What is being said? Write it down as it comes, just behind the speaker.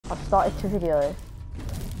I've started to video.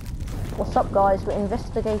 What's up, guys? We're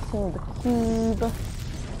investigating the cube.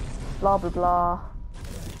 Blah blah blah.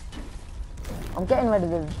 I'm getting rid of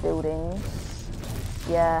the buildings.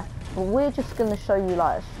 Yeah, but we're just gonna show you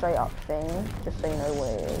like a straight up thing, just so you know what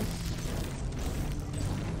it is.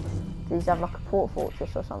 These have like a port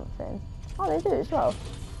fortress or something. Oh, they do as well.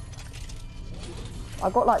 I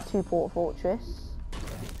got like 2 port fortress.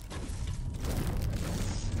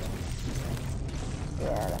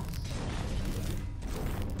 Yeah, that's...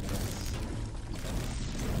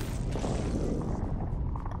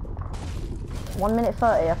 1 minute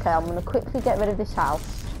 30. Okay, I'm gonna quickly get rid of this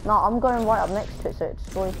house. No, I'm going right up next to it so it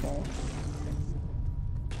destroys me.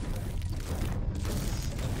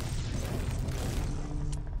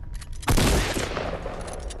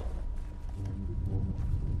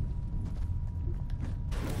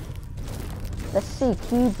 Let's see,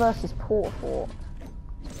 cube versus port fort.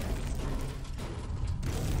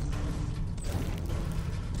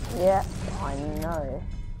 Yeah, I know.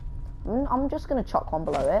 I'm just gonna chuck one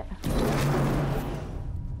below it.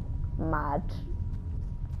 Mad.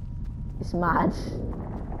 It's mad.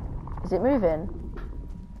 Is it moving?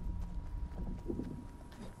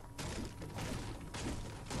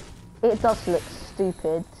 It does look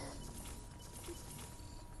stupid.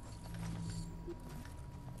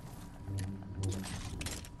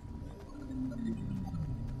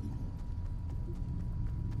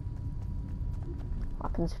 I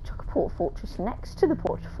can chuck a port fortress next to the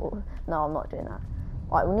port fortress. No, I'm not doing that.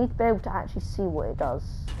 Right, we need to be able to actually see what it does.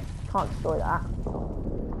 Can't destroy that.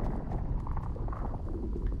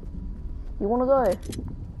 You wanna go?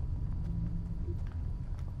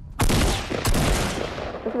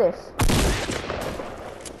 Look at this.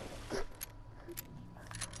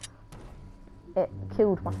 It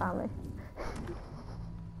killed my family.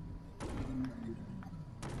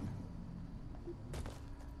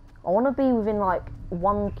 I want to be within like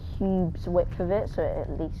 1 cube's width of it, so it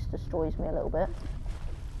at least destroys me a little bit.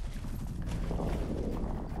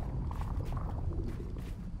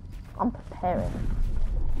 I'm preparing.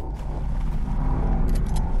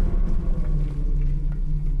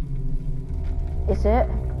 Is it?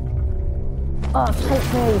 Oh,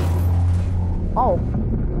 take me! Oh,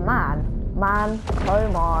 man. Man, oh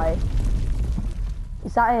my.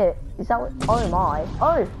 Is that it? Is that what? Oh my.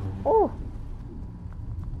 Oh! Oh!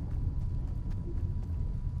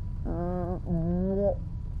 What?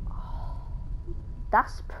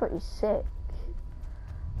 That's pretty sick.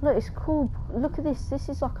 Look, it's cool. Look at this. This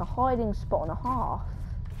is like a hiding spot and a half.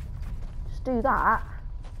 Just do that.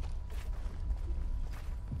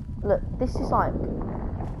 Look, this is like...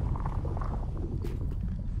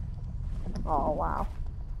 Oh, wow.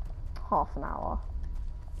 Half an hour.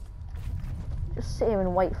 Just sit here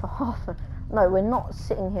and wait for half an... No, we're not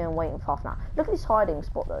sitting here and waiting for half an hour. Look at this hiding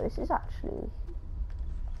spot, though. This is actually...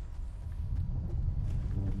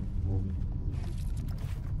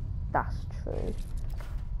 That's true.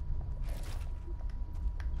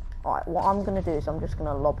 Alright, what I'm going to do is I'm just going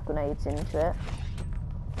to lob grenades into it.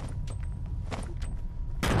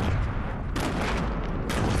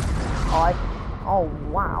 Oh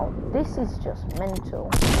wow, this is just mental.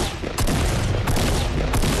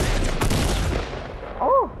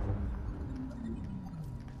 Oh!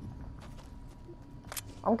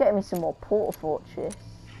 I'm getting me some more Portal Fortress.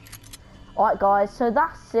 Alright guys, so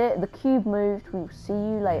that's it. The cube moved. We will see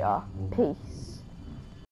you later. Peace.